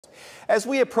As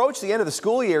we approach the end of the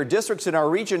school year, districts in our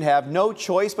region have no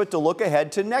choice but to look ahead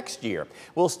to next year.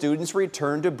 Will students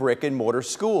return to brick and mortar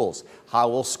schools? How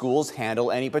will schools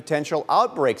handle any potential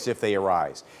outbreaks if they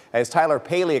arise? As Tyler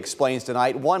Paley explains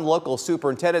tonight, one local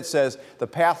superintendent says the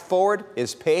path forward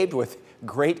is paved with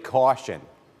great caution.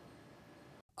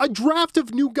 A draft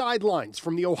of new guidelines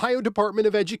from the Ohio Department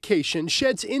of Education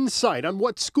sheds insight on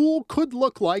what school could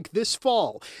look like this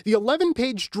fall. The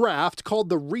 11-page draft, called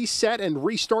the Reset and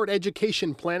Restart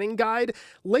Education Planning Guide,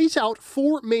 lays out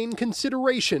 4 main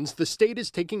considerations the state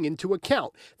is taking into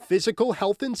account: physical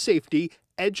health and safety,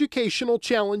 educational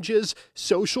challenges,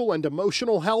 social and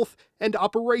emotional health, and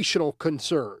operational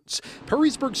concerns.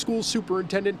 Perrysburg School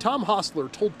Superintendent Tom Hostler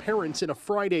told parents in a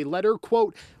Friday letter,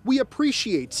 quote, "We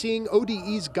appreciate seeing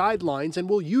ODE's guidelines and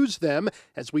will use them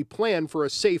as we plan for a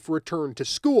safe return to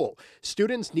school.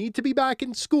 Students need to be back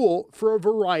in school for a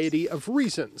variety of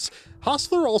reasons."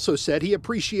 Hostler also said he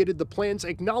appreciated the plan's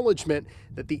acknowledgement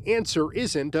that the answer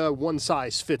isn't a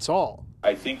one-size-fits-all.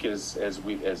 I think as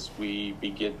we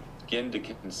begin to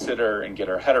consider and get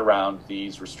our head around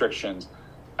these restrictions,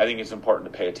 I think it's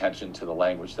important to pay attention to the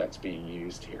language that's being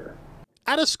used here.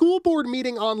 At a school board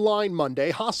meeting online Monday,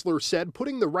 Hostler said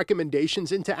putting the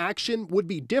recommendations into action would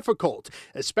be difficult,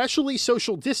 especially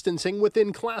social distancing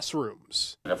within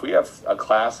classrooms. And if we have a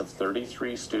class of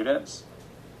 33 students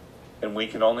and we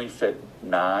can only fit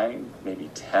 9,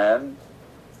 maybe 10,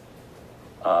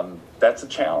 that's a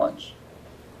challenge.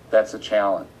 That's a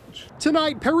challenge.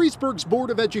 Tonight, Perrysburg's Board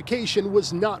of Education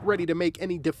was not ready to make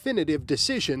any definitive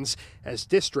decisions as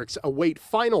districts await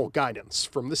final guidance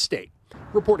from the state.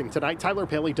 Reporting tonight, Tyler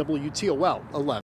Paley, WTOL 11.